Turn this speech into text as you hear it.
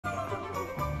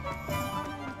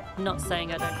Not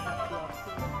saying I don't have to ask.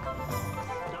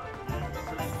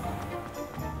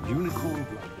 Unicorn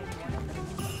blood.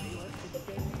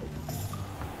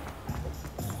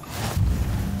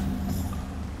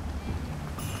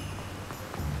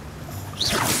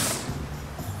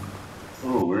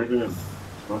 Oh, where did that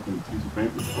fucking piece of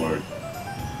paper for it?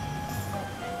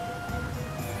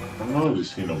 I know I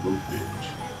just seen a blue bitch.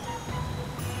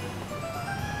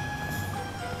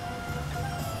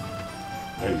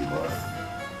 There you are.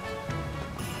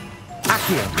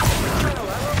 Accio!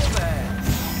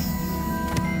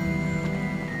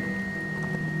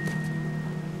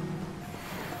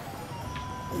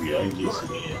 Oh yeah, I get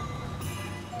some in.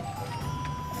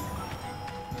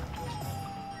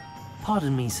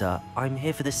 Pardon me, sir. I'm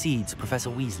here for the seeds Professor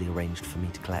Weasley arranged for me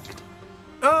to collect.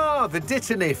 Ah, the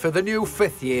dittany for the new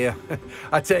 5th year.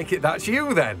 I take it that's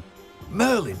you, then.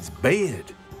 Merlin's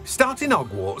beard. Starting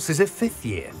Hogwarts as a 5th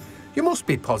year. You must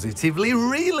be positively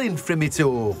reeling from it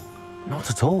all. Not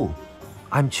at all.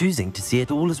 I'm choosing to see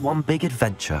it all as one big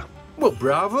adventure. Well,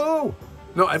 bravo.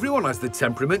 Not everyone has the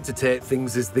temperament to take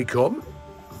things as they come.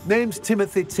 Name's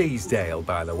Timothy Teasdale,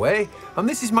 by the way, and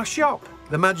this is my shop,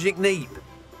 the Magic Neep.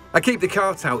 I keep the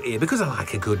cart out here because I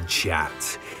like a good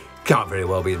chat. Can't very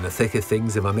well be in the thick of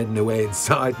things if I'm hidden away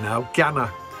inside now, can I?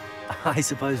 I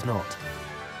suppose not.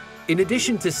 In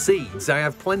addition to seeds, I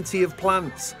have plenty of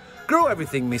plants. Grow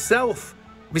everything myself.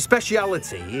 My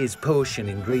speciality is potion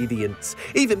ingredients.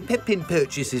 Even Pippin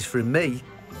purchases from me.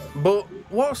 But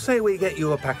what say we get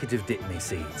you a packet of Dittany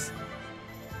seeds?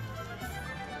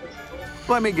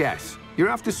 Let me guess. You're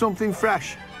after something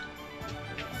fresh.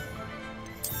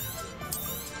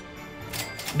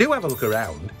 Do have a look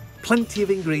around. Plenty of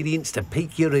ingredients to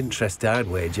pique your interest, I'd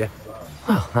wager.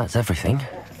 Well, that's everything.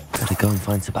 Better go and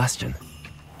find Sebastian.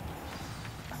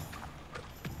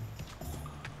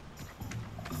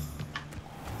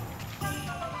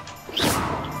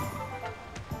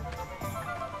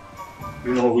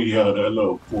 You know, we had that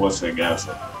little force that got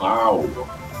some power.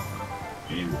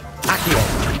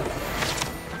 Accio!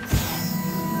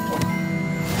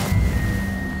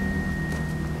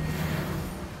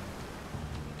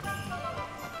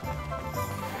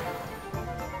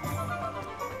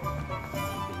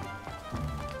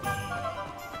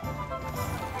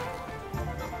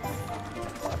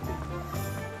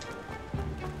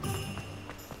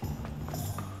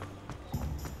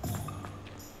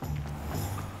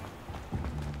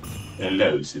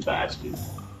 Hello, Sebastian.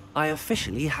 I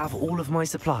officially have all of my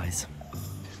supplies.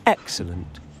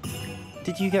 Excellent.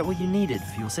 Did you get what you needed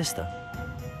for your sister?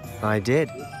 I did.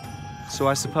 So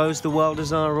I suppose the world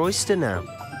is our oyster now.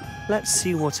 Let's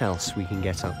see what else we can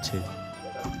get up to.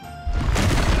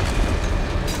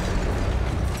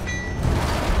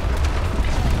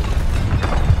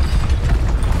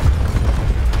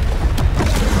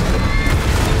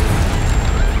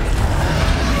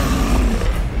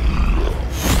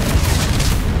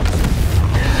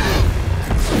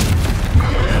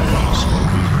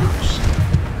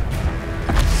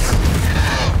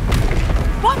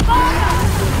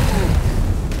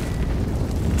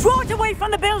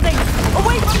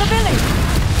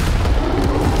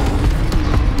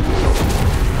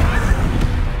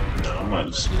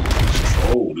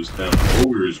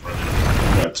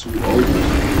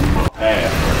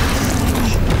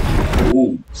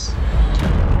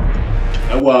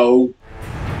 Hello.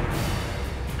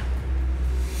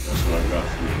 That's what I got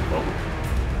for you, bubble.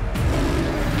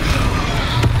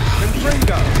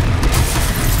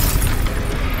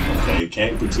 Okay,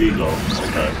 can't Pratigo.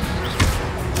 Okay.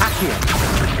 Accio!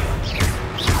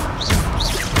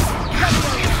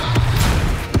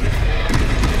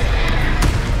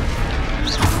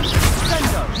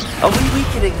 Are we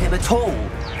weakening him at all?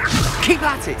 Keep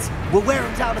at it! We'll wear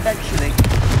him down eventually.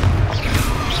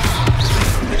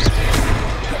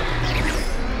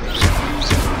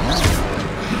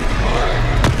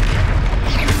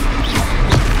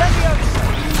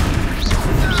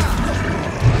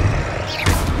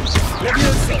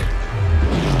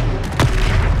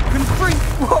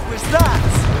 What was that?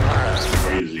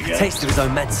 Crazy guy. Taste of his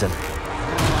own medicine.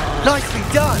 Nicely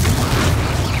done!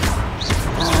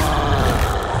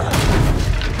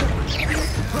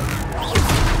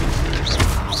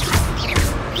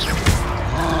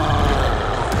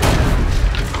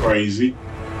 Crazy.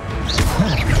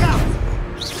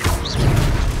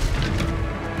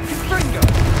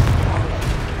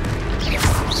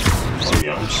 Oh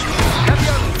yeah, I'm sure.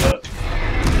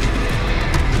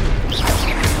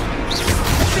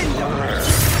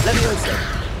 Leviosa.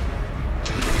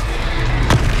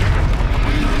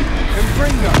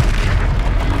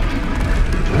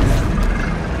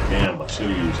 Damn, I should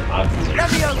have used an Oculus.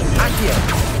 Leviosa. Accio.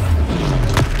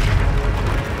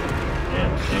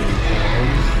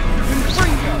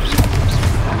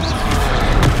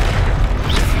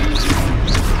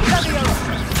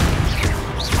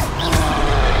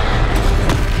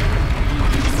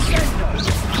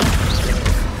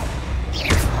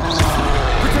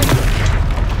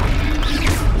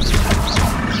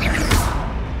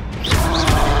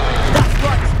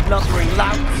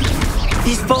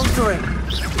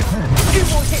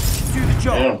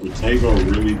 job. Damn, potato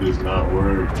really does not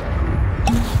work.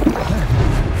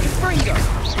 Fringo.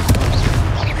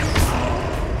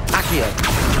 Accio.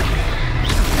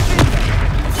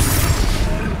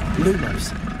 Lumos.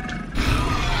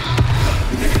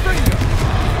 Fringo.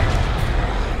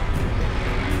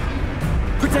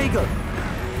 Protego.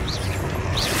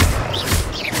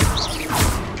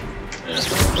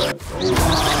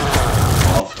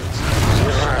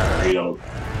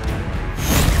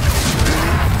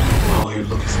 Oh, you're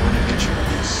looking for an picture of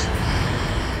this.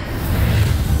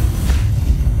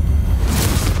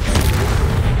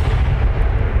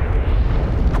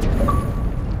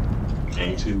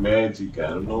 Ancient magic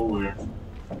out of nowhere.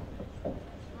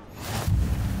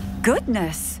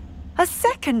 Goodness! A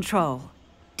second troll!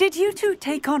 Did you two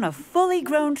take on a fully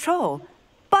grown troll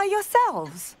by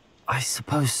yourselves? I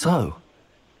suppose so.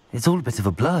 It's all a bit of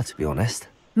a blur, to be honest.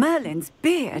 Merlin's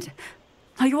beard.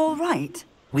 Are you all right?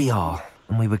 We are,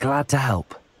 and we were glad to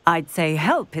help. I'd say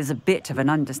help is a bit of an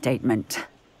understatement.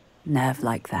 Nerve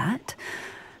like that.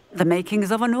 The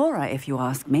makings of an aura, if you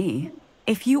ask me.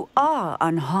 If you are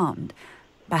unharmed,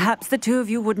 perhaps the two of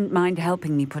you wouldn't mind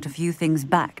helping me put a few things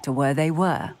back to where they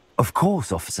were. Of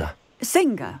course, officer.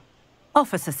 Singer.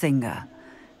 Officer Singer.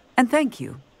 And thank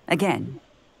you, again.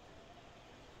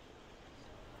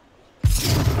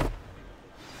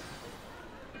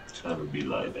 Trying to be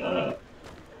like that.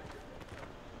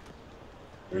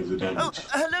 Where's the damage? Oh,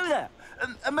 hello there.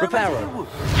 Reparo.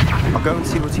 I'll go and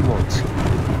see what he wants.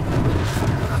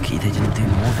 Lucky they didn't do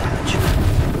more damage.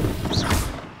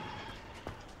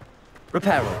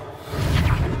 Reparo.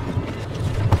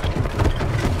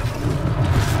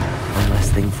 One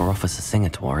less thing for Officer Singer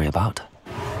to worry about.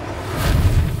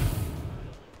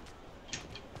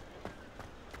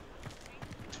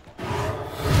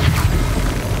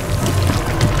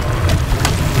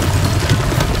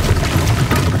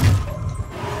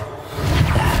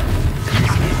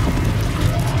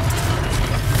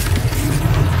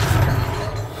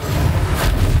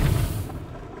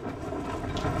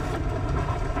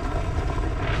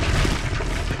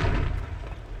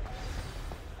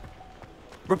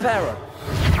 Reparo.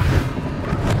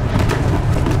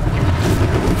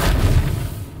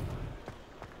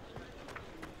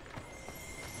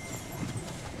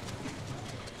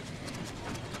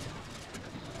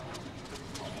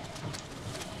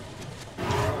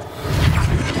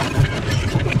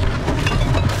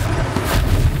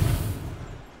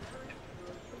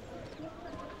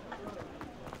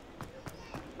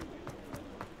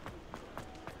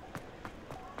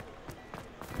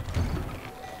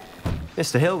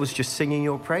 Mr. Hill was just singing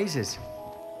your praises.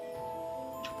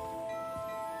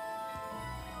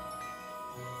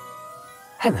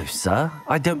 Hello, sir.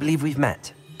 I don't believe we've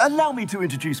met. Allow me to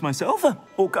introduce myself,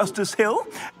 Augustus Hill,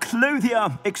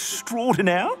 clothier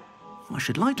extraordinaire. I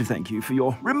should like to thank you for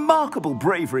your remarkable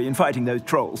bravery in fighting those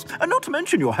trolls, and not to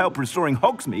mention your help restoring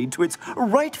Hogsmeade to its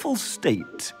rightful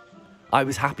state. I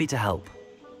was happy to help.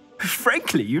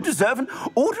 Frankly, you deserve an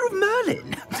Order of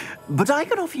Merlin. But I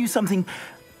can offer you something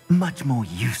much more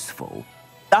useful.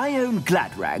 I own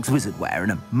Gladrag's wizardware,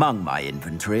 and among my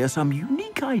inventory are some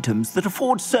unique items that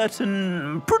afford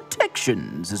certain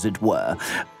protections, as it were.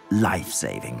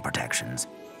 Life-saving protections.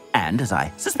 And as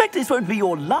I suspect this won't be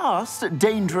your last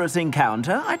dangerous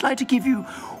encounter, I'd like to give you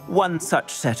one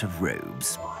such set of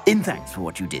robes, in thanks for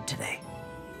what you did today.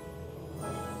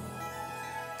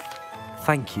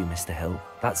 Thank you, Mr. Hill.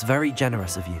 That's very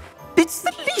generous of you. It's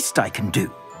the least I can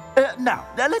do. Now,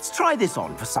 let's try this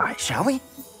on for size, shall we?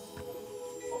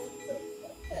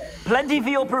 Plenty for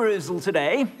your perusal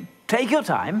today. Take your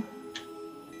time.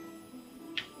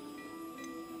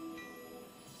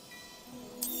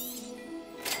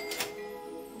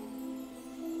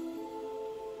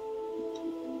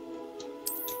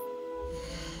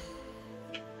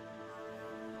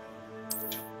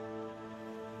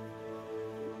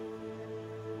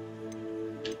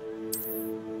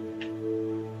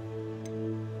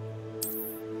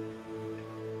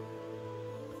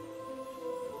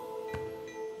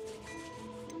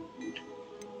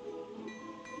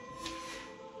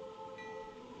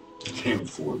 Can't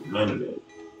afford none of that.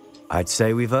 I'd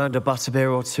say we've earned a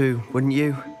butterbeer or two, wouldn't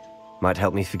you? Might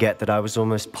help me forget that I was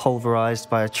almost pulverized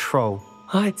by a troll.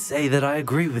 I'd say that I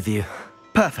agree with you.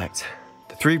 Perfect.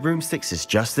 The 3 broomsticks is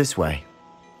just this way.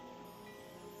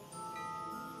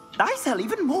 I sell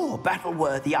even more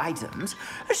battle-worthy items.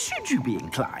 Should you be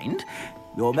inclined,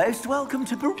 you're most welcome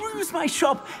to peruse my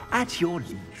shop at your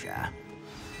leisure.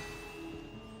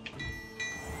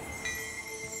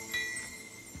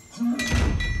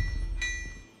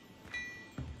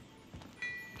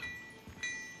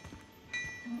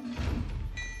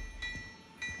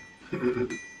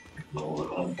 Lord.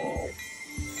 ball.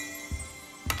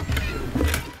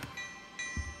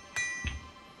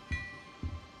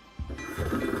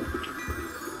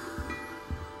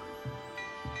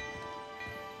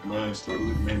 Man, start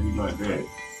looking at me like that.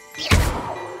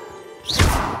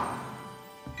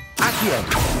 Accio!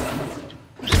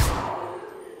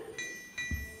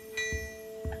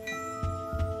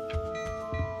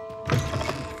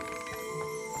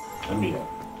 Let me out.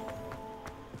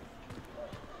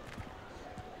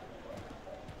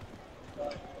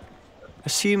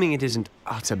 Assuming it isn't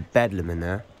utter bedlam in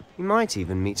there, you might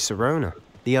even meet Sirona,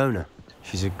 the owner.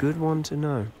 She's a good one to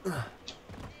know.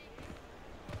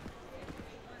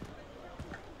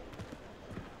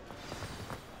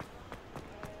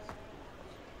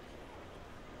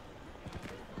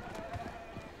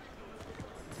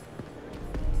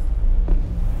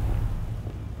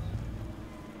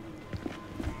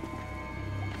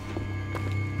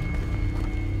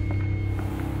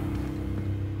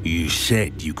 You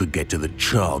said you could get to the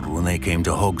child when they came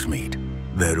to Hogsmeade.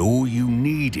 That all you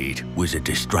needed was a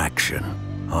distraction.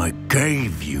 I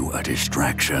gave you a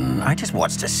distraction. I just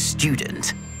watched a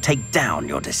student take down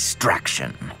your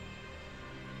distraction.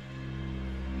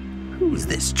 Who's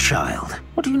this child?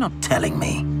 What are you not telling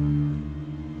me?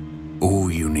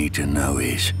 All you need to know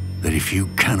is that if you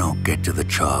cannot get to the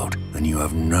child, then you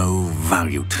have no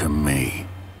value to me.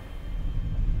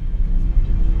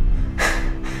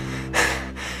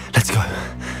 Let's go.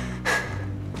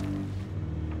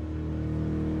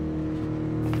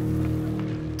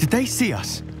 Did they see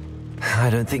us?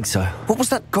 I don't think so. What was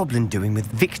that goblin doing with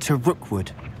Victor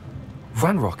Rookwood?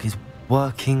 Ranrock is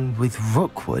working with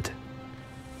Rookwood.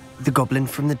 The goblin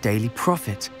from the Daily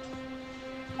Prophet.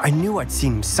 I knew I'd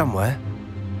seen him somewhere.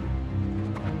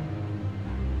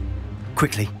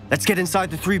 Quickly, let's get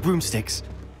inside the 3 broomsticks.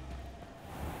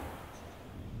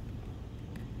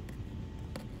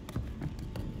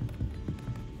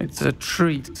 It's a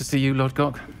treat to see you,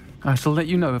 Lodgok. I shall let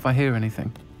you know if I hear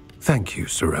anything. Thank you,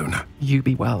 Sirona. You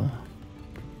be well.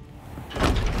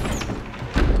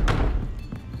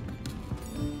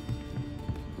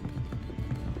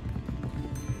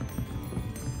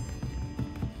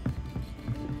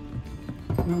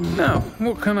 Now,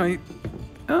 what can I...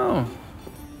 Oh,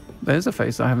 there's a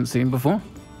face I haven't seen before.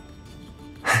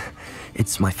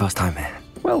 It's my first time here.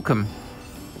 Welcome.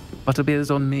 Butterbeer's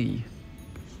on me.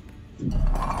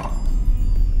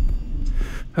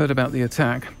 Heard about the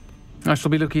attack. I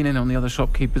shall be looking in on the other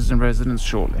shopkeepers and residents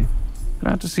shortly.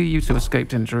 Glad to see you two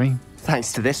escaped injury.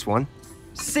 Thanks to this one.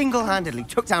 Single-handedly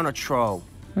took down a troll.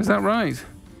 Is that right?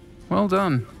 Well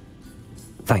done.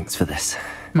 Thanks for this.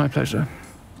 My pleasure.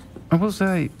 I will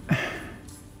say,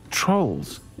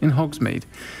 trolls in Hogsmeade.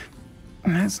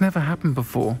 That's never happened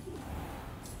before.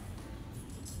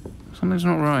 Something's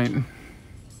not right.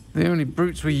 The only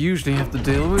brutes we usually have to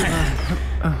deal with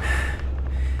are...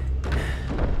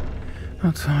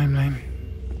 How timely.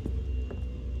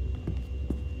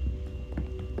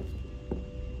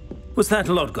 Was that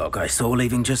Lodgok I saw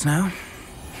leaving just now?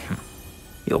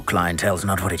 Your clientele's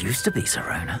not what it used to be,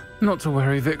 Sirona. Not to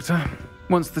worry, Victor.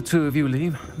 Once the 2 of you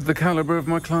leave, the caliber of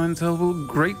my clientele will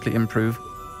greatly improve.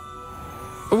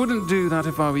 I wouldn't do that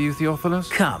if I were you, Theophilus.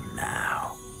 Come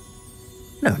now.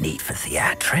 No need for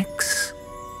theatrics.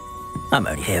 I'm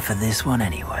only here for this one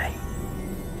anyway.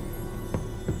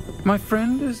 My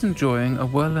friend is enjoying a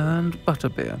well-earned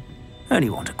butterbeer. Only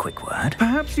want a quick word.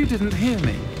 Perhaps you didn't hear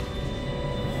me.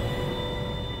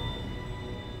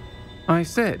 I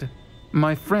said,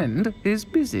 my friend is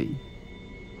busy.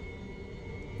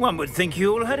 One would think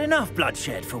you all had enough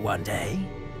bloodshed for one day.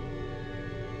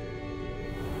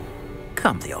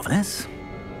 Come, Theophilus.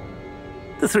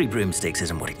 The 3 broomsticks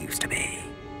isn't what it used to be.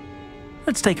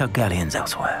 Let's take our galleons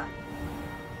elsewhere.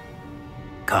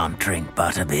 Can't drink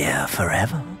butterbeer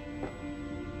forever.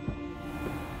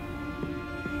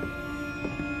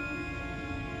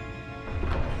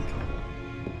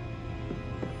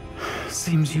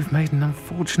 Seems you've made an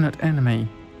unfortunate enemy.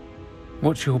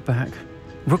 Watch your back.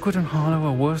 Rookwood and Harlow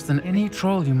are worse than any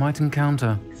troll you might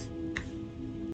encounter.